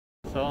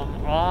So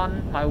I'm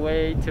on my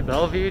way to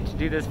Bellevue to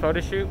do this photo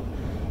shoot.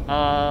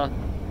 I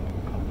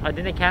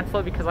didn't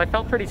cancel it because I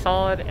felt pretty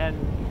solid, and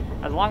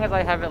as long as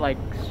I have it like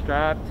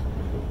strapped,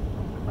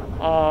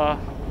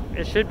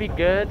 it should be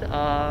good.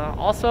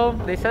 Also,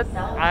 they said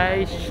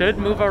I should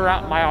move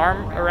around my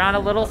arm around a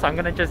little, so I'm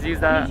gonna just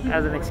use that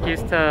as an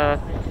excuse to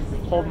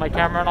hold my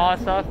camera and all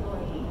that stuff.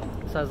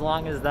 So as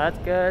long as that's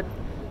good,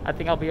 I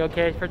think I'll be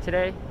okay for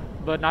today.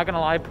 But not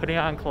gonna lie, putting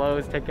on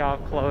clothes, taking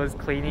off clothes,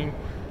 cleaning,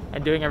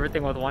 and doing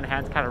everything with one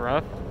hand's kind of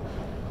rough.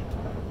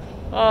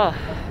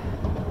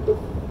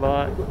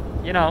 But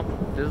you know,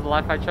 this is the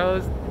life I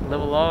chose.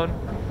 Live alone,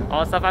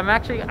 all that stuff.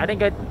 I didn't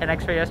get an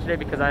X-ray yesterday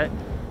because I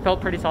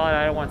felt pretty solid.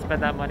 I didn't want to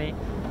spend that money,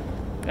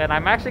 and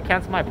I'm actually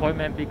canceling my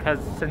appointment because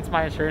since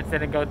my insurance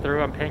didn't go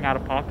through, I'm paying out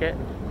of pocket.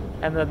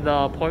 And then the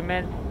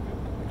appointment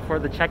for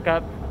the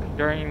checkup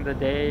during the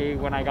day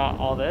when I got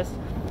all this,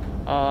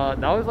 that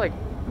was like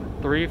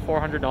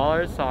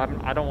 $300-400. So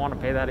I don't want to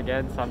pay that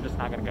again. So I'm just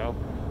not gonna go.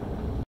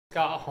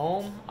 Got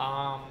home.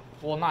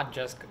 Well, not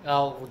just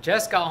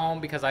got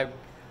home because I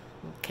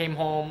came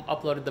home,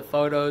 uploaded the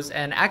photos,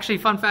 and actually,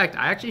 fun fact,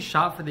 I actually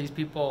shot for these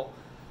people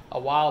a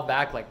while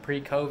back, like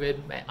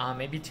pre-COVID,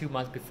 maybe 2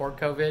 months before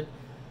COVID.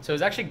 So it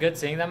was actually good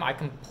seeing them. I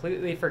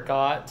completely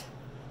forgot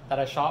that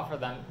I shot for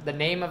them. The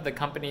name of the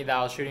company that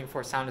I was shooting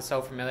for sounded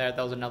so familiar.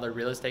 That was another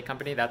real estate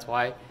company. That's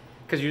why,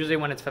 because usually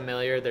when it's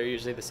familiar, they're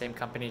usually the same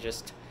company,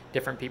 just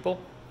different people.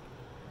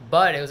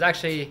 But it was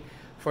actually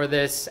for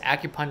this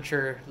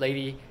acupuncture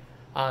lady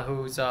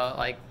who's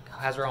like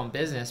has her own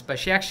business, but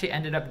she actually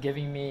ended up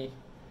giving me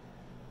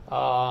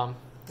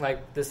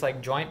like this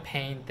like joint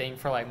pain thing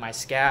for like my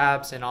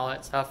scabs and all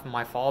that stuff in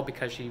my fall,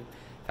 because she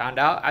found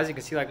out, as you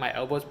can see, like my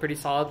elbow is pretty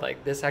solid.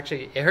 Like this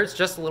actually, it hurts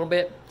just a little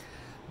bit,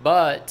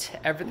 but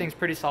everything's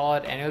pretty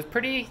solid, and it was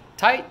pretty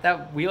tight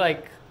that we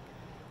like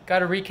got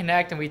to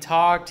reconnect and we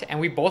talked, and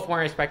we both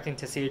weren't expecting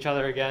to see each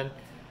other again.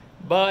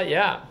 But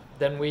yeah,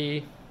 then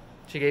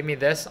she gave me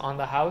this on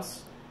the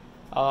house,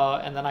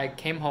 and then I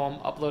came home,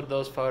 uploaded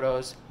those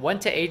photos,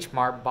 went to H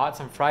Mart, bought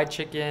some fried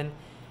chicken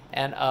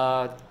and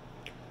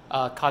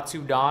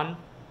katsudon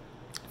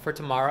for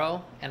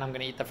tomorrow, and I'm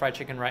gonna eat the fried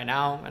chicken right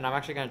now, and I'm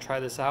actually gonna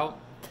try this out.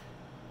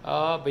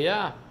 But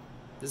yeah,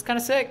 this is kind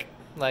of sick,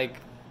 like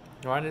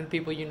running into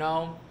people you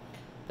know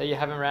that you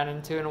haven't ran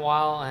into in a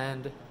while,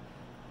 and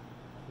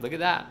look at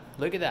that,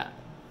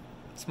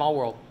 small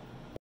world.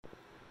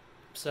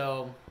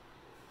 So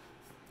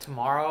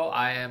tomorrow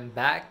I am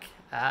back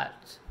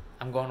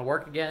I'm going to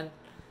work again.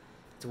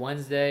 It's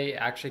Wednesday.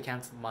 I actually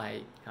canceled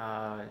my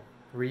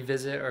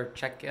revisit or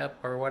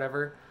checkup or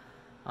whatever,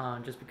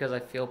 just because I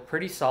feel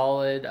pretty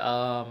solid,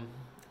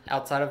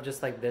 outside of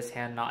just like this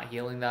hand not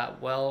healing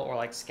that well or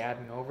like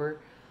scabbing over.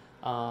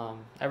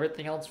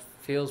 Everything else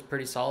feels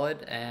pretty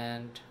solid,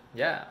 and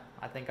yeah,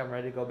 I think I'm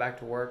ready to go back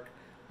to work.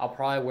 I'll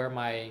probably wear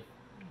my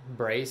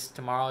brace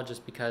tomorrow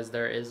just because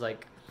there is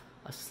like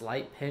a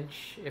slight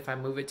pinch if I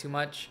move it too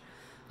much.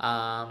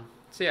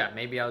 So yeah,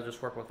 maybe I'll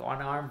just work with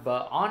one arm.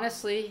 But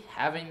honestly,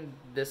 having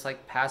this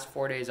like past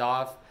 4 days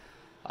off,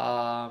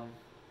 I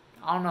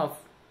don't know if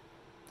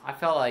I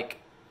felt like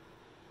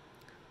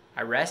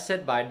I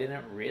rested, but I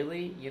didn't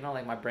really, you know,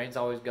 like my brain's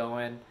always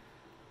going.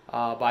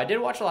 But I did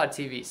watch a lot of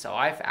TV, so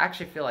I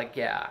actually feel like,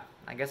 yeah,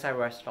 I guess I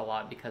rested a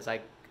lot because I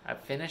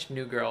finished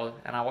New Girl,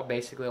 and I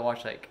basically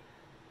watched like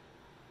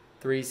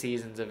 3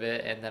 seasons of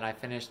it, and then I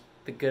finished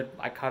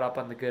I caught up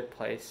on The Good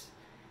Place,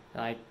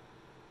 and I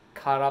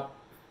caught up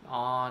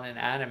on an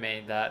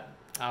anime that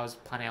I was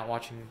planning on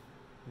watching.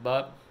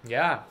 But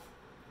yeah,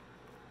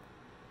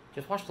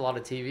 just watched a lot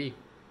of TV,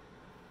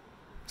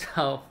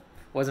 so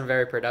wasn't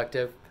very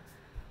productive.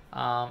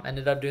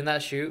 Ended up doing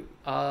that shoot,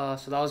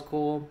 so that was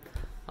cool.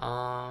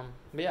 But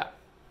yeah,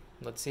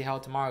 let's see how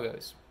tomorrow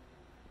goes.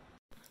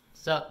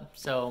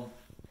 So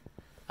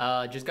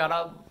just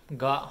got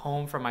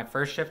home from my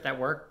first shift at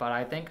work, but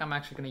I think I'm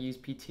actually gonna use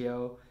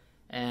PTO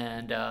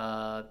and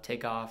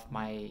take off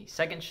my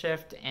second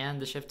shift and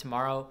the shift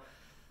tomorrow.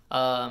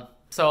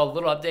 So a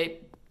little update: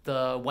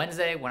 the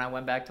Wednesday when I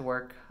went back to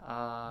work,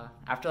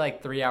 after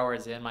like 3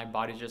 hours in, my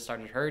body just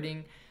started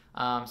hurting.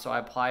 So I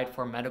applied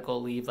for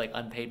medical leave, like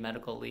unpaid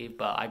medical leave,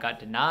 but I got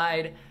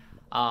denied,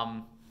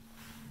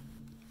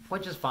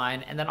 which is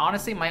fine. And then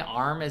honestly, my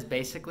arm is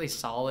basically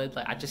solid.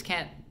 Like I just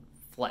can't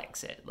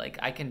flex it. Like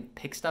I can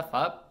pick stuff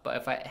up,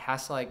 but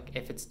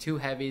if it's too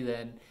heavy,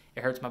 then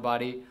it hurts my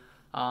body.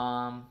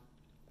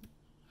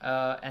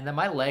 And then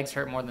my legs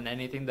hurt more than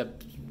anything. The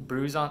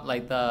bruise on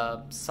like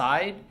the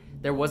side,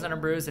 there wasn't a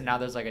bruise, and now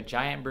there's like a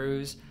giant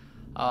bruise.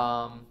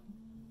 But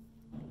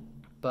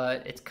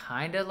it's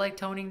kind of like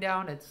toning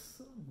down.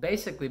 It's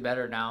basically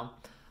better now.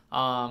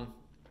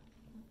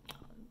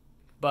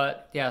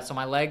 But yeah, so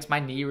my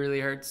knee really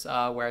hurts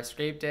where I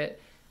scraped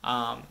it.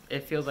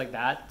 It feels like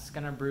that's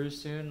gonna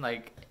bruise soon.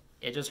 Like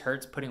it just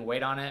hurts putting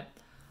weight on it.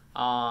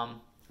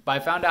 But I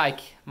found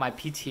out my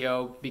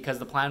PTO, because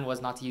the plan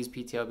was not to use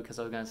PTO because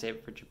I was gonna save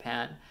it for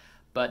Japan.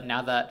 But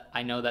now that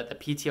I know that the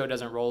PTO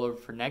doesn't roll over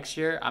for next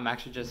year, I'm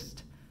actually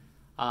just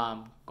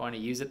going to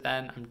use it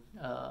then.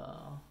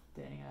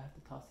 Dang, I have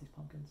to toss these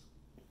pumpkins.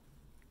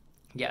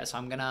 yeah, so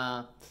I'm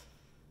gonna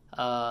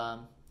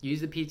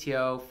use the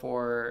PTO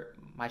for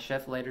my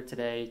shift later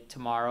today,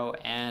 tomorrow,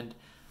 and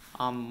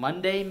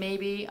Monday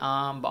maybe.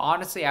 But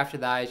honestly, after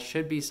that, it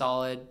should be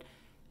solid.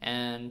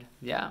 And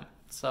yeah,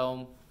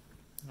 so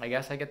I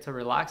guess I get to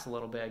relax a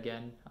little bit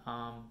again.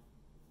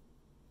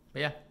 But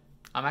yeah,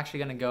 I'm actually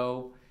gonna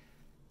go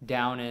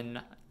down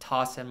and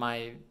toss in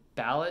my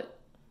ballot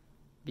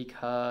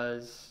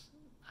because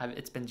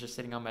it's been just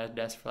sitting on my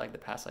desk for like the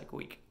past like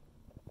week.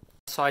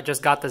 So I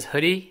just got this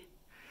hoodie.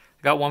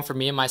 I got one for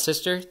me and my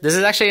sister. This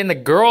is actually in the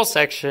girls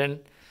section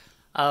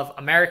of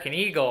American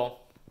Eagle.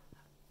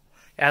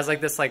 It has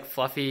like this like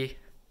fluffy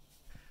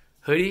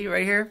hoodie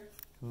right here.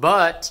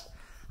 But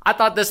I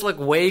thought this looked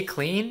way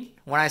clean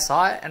when I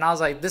saw it. And I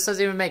was like, this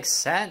doesn't even make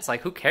sense.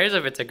 Like, who cares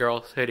if it's a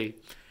girl's hoodie?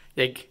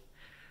 Like,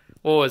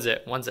 what was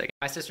it? 1 second.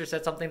 My sister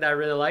said something that I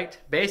really liked.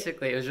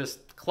 Basically, it was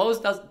just clothes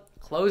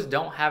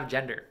don't have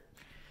gender.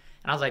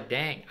 And I was like,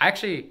 dang. I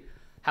actually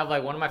have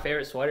like one of my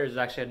favorite sweaters is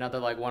actually another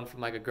like one from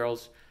like a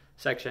girls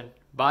section.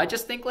 But I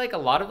just think like a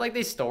lot of like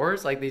these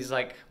stores, like these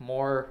like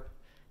more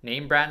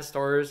name brand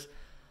stores,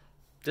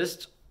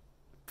 just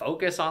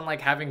focus on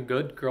like having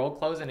good girl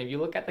clothes. And if you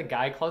look at the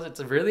guy clothes, it's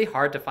really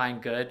hard to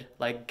find good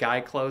like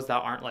guy clothes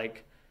that aren't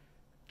like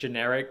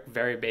generic,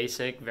 very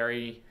basic,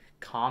 very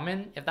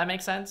common, if that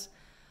makes sense.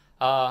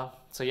 So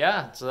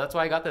yeah, so that's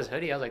why I got this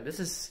hoodie. I was like, this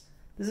is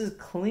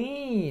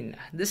clean.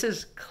 This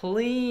is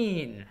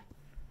clean.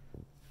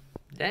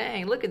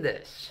 Dang, look at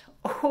this.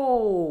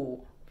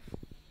 Oh.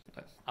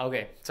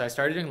 Okay, so I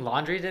started doing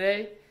laundry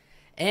today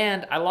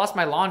and I lost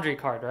my laundry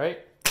card, right?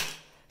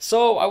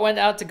 So I went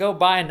out to go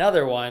buy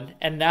another one,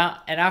 and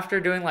after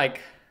doing like,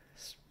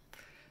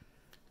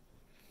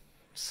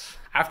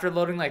 after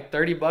loading like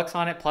 30 bucks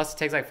on it, plus it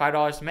takes like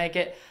 $5 to make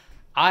it,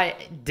 I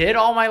did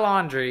all my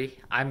laundry.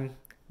 I'm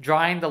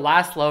drying the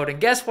last load, and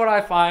guess what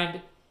I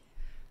find?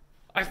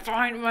 I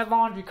find my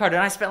laundry card,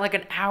 and I spent like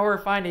an hour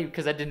finding it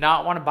because I did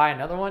not want to buy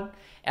another one,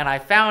 and I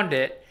found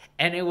it,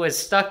 and it was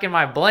stuck in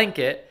my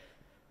blanket,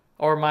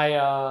 or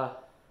my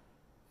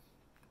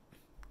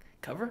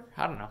cover?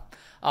 I don't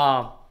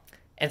know.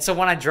 And so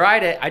when I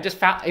dried it, I just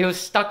found it was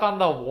stuck on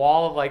the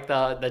wall of like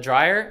the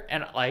dryer,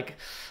 and like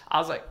I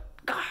was like,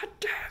 God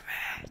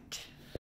damn it.